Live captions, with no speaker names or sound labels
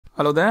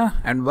Hello there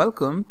and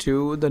welcome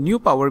to the new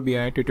Power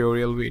BI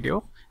tutorial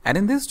video. And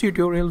in this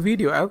tutorial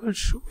video, I will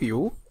show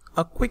you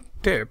a quick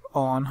tip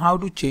on how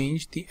to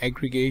change the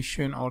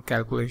aggregation or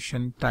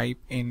calculation type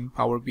in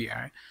Power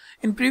BI.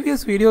 In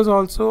previous videos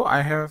also,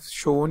 I have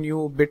shown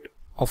you a bit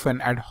of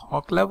an ad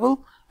hoc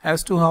level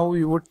as to how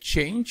you would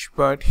change,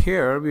 but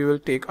here we will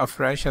take a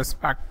fresh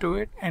aspect to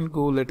it and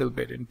go a little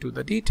bit into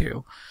the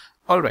detail.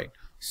 Alright,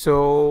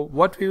 so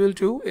what we will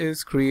do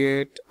is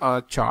create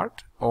a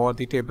chart or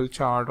the table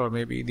chart or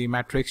maybe the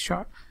matrix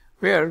chart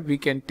where we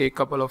can take a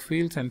couple of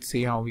fields and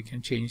see how we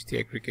can change the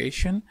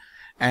aggregation.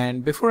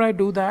 And before I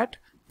do that,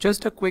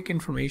 just a quick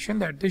information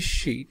that this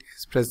sheet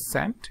is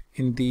present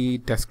in the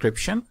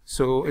description.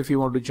 So if you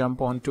want to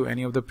jump on to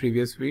any of the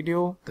previous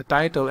video, the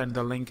title and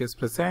the link is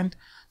present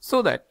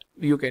so that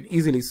you can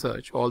easily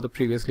search all the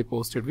previously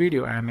posted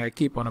video, and I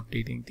keep on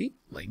updating the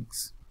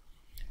links.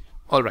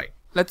 Alright,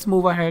 let's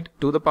move ahead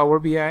to the Power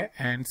BI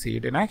and see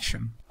it in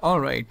action.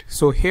 Alright,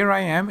 so here I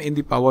am in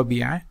the Power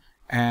BI,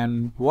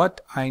 and what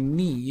I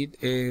need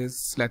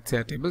is, let's say,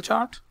 a table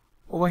chart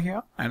over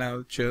here, and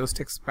I'll just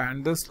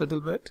expand this a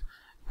little bit.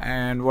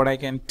 And what I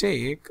can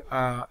take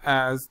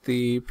as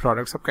the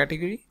product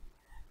subcategory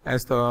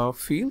as the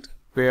field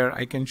where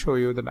I can show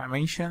you the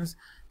dimensions.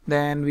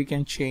 Then we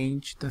can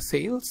change the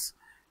sales,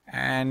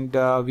 and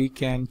we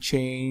can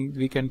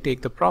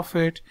take the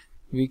profit,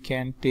 we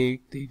can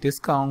take the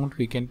discount,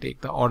 we can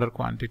take the order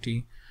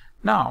quantity.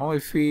 Now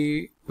if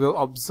we will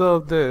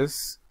observe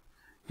this,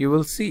 you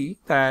will see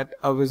that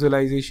a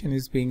visualization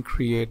is being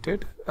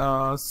created,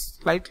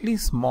 slightly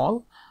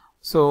small.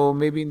 So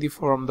maybe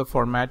from the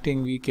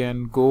formatting we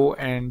can go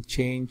and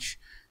change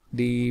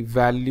the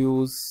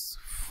values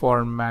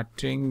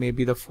formatting,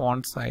 maybe the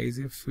font size,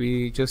 if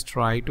we just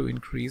try to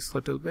increase a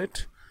little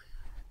bit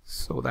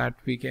so that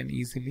we can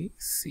easily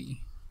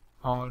see.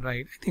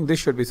 Alright, I think this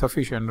should be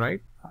sufficient,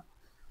 right?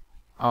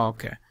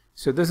 Okay,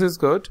 so this is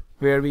good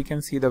where we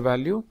can see the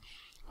value.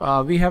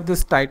 We have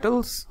this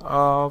titles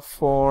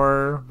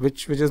for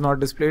which is not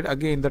displayed.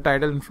 Again, the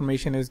title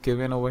information is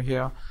given over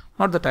here.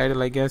 Not the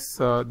title, I guess.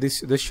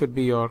 This should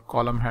be your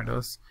column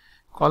headers.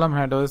 Column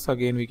headers,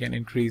 again, we can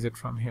increase it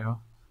from here.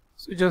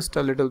 So just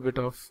a little bit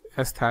of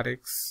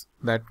aesthetics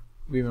that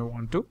we may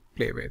want to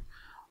play with.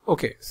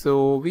 Okay,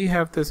 so we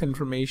have this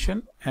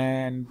information,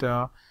 and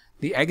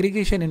the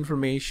aggregation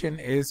information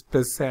is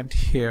present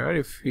here.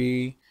 If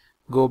we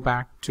go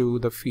back to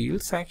the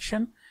field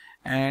section,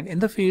 and in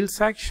the field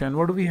section,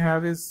 what do we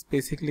have is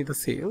basically the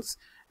sales.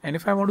 And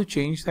if I want to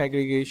change the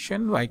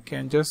aggregation, I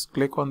can just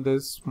click on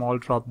this small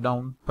drop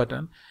down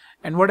button,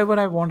 and whatever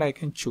I want, I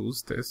can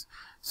choose this.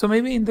 So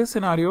maybe in this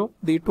scenario,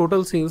 the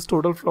total sales,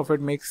 total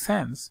profit makes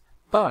sense,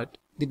 but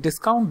the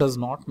discount does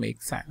not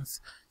make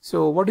sense.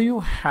 So what do you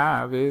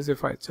have is,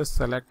 if I just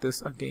select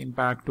this again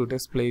back to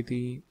display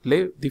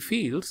the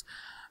fields,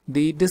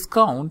 the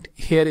discount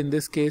here in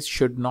this case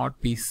should not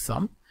be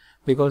sum,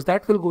 because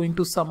that will going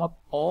to sum up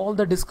all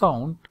the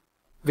discount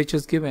which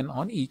is given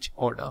on each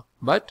order.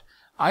 But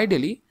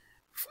ideally,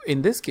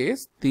 in this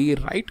case, the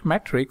right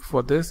metric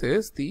for this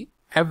is the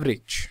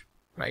average,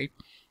 right?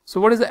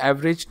 So what is the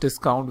average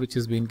discount which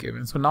is being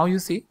given? So now you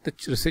see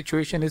the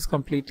situation is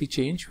completely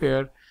changed,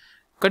 where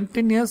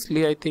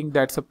continuously, I think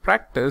that's a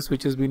practice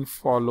which has been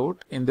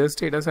followed in this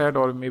data set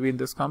or maybe in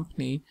this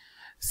company,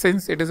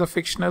 since it is a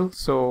fictional,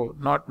 so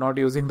not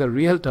using the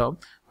real term,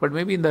 but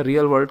maybe in the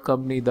real world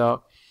company,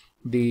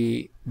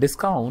 the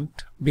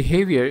discount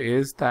behavior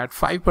is that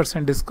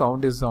 5%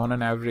 discount is on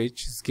an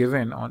average is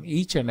given on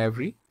each and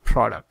every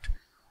product.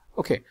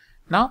 Okay,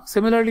 now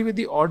similarly with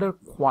the order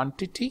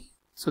quantity,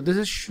 so this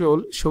is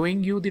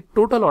showing you the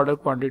total order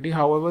quantity.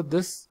 However,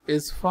 this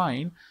is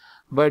fine,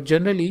 but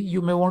generally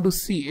you may want to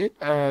see it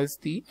as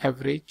the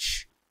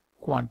average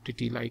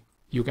quantity. Like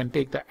you can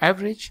take the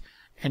average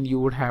and you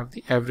would have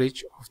the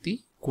average of the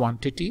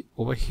quantity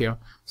over here.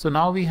 So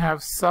now we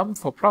have sum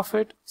for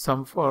profit,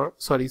 sum for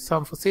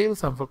sales,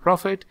 sum for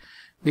profit,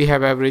 we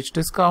have average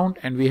discount,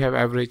 and we have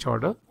average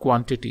order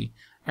quantity,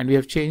 and we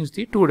have changed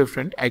the two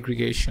different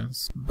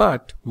aggregations.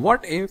 But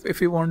what if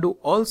we want to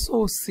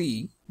also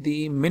see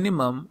the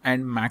minimum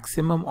and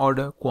maximum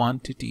order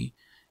quantity?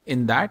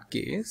 In that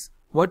case,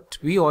 what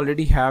we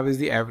already have is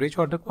the average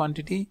order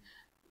quantity.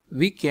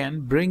 We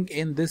can bring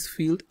in this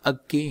field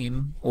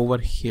again over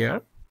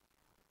here.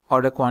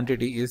 Order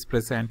quantity is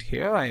present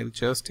here. I'll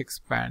just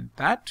expand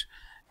that,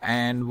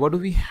 and what do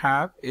we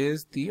have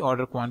is the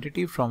order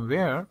quantity from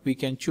where we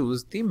can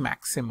choose the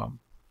maximum.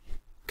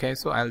 Okay,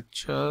 so I'll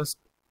just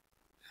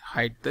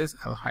hide this.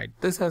 I'll hide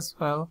this as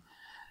well,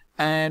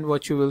 and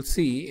what you will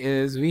see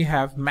is we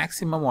have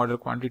maximum order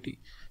quantity.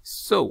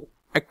 So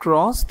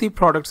across the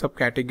product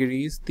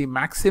subcategories, the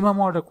maximum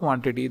order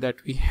quantity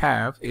that we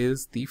have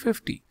is the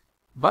 50.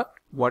 But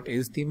what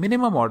is the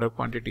minimum order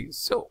quantity?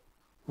 So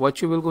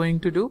what you will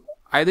going to do,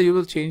 either you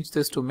will change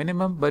this to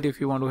minimum, but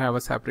if you want to have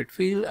a separate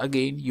field,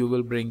 again you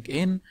will bring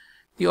in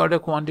the order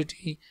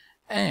quantity,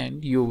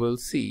 and you will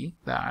see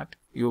that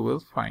you will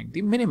find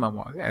the minimum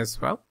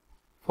as well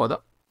for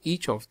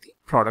each of the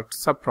product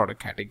sub-product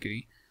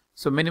category.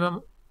 So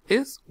minimum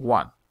is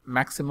 1.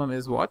 maximum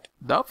is what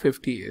the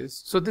 50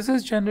 is. So this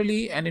is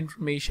generally an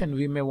information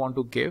we may want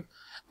to give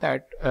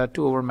that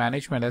to our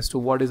management as to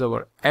what is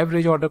our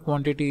average order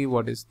quantity,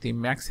 what is the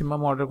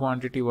maximum order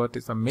quantity, what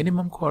is the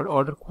minimum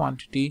order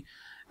quantity,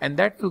 and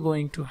that will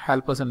going to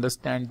help us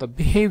understand the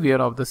behavior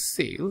of the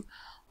sale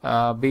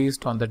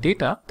based on the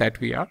data that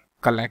we are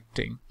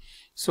collecting.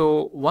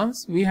 So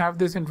once we have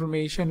this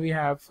information, we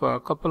have a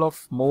couple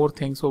of more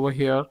things over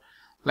here.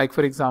 Like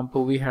for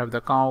example, we have the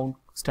count,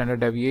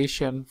 standard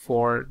deviation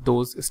for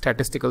those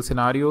statistical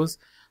scenarios,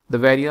 the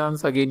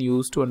variance again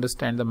used to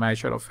understand the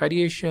measure of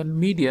variation,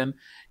 median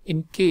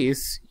in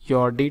case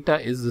your data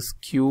is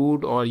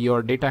skewed or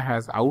your data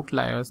has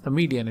outliers, the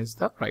median is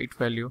the right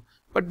value.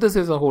 But this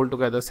is a whole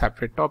together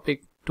separate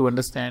topic to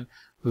understand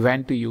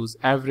when to use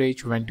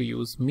average, when to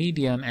use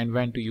median, and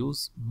when to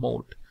use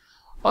mode.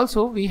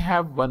 Also, we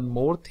have one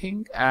more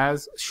thing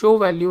as show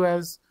value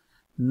as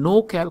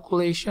no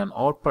calculation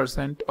or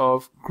percent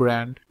of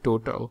grand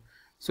total.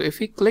 So if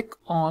we click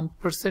on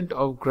percent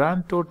of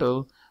grand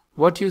total,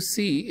 what you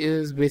see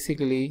is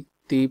basically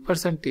the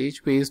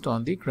percentage based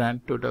on the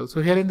grand total.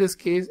 So here in this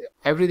case,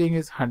 everything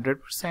is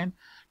 100%,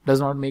 does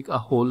not make a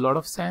whole lot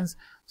of sense.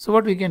 So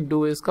what we can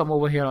do is come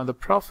over here on the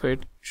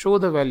profit, show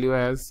the value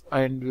as,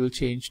 and we'll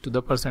change to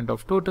the percent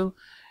of total.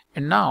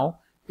 And now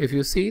if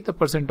you see the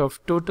percent of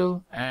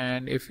total,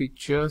 and if we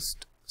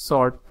just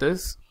sort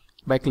this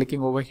by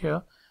clicking over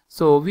here,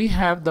 so we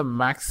have the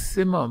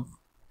maximum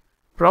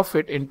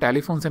profit in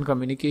telephones and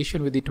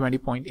communication with the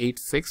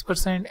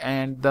 20.86%,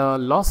 and the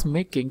loss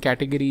making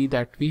category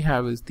that we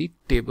have is the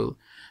table.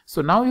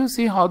 So now you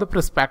see how the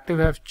perspective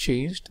have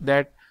changed,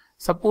 that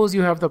suppose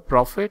you have the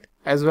profit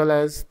as well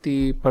as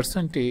the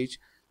percentage.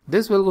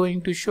 This will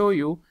going to show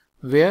you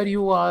where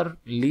you are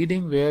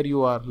leading, where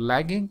you are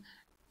lagging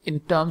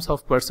in terms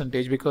of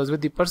percentage, because with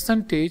the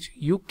percentage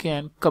you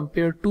can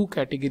compare two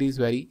categories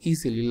very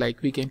easily.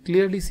 Like we can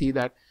clearly see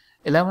that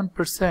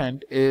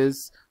 11%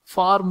 is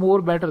far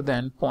more better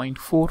than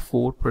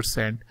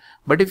 0.44%.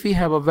 But if we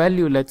have a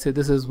value, let's say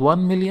this is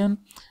 1 million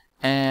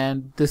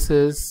and this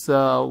is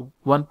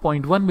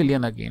 1.1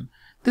 million again,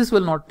 this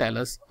will not tell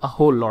us a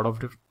whole lot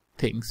of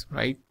things,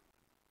 right?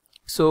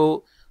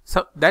 So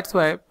that's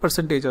why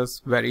percentage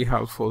is very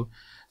helpful.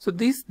 So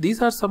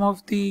these are some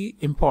of the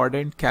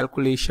important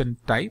calculation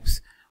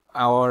types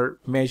or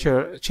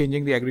measure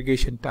changing the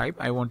aggregation type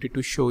I wanted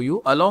to show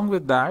you. Along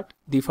with that,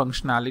 the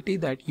functionality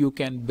that you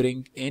can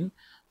bring in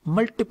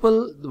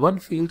one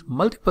field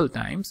multiple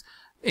times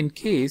in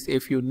case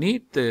if you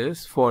need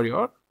this for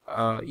your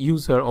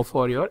user or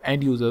for your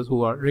end users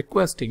who are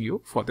requesting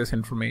you for this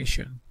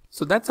information.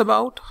 So that's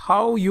about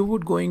how you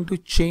would going to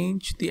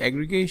change the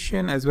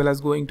aggregation as well as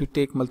going to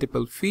take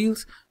multiple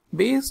fields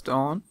based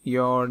on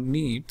your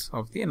needs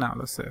of the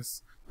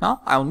analysis.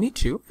 Now I'll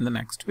meet you in the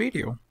next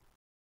video.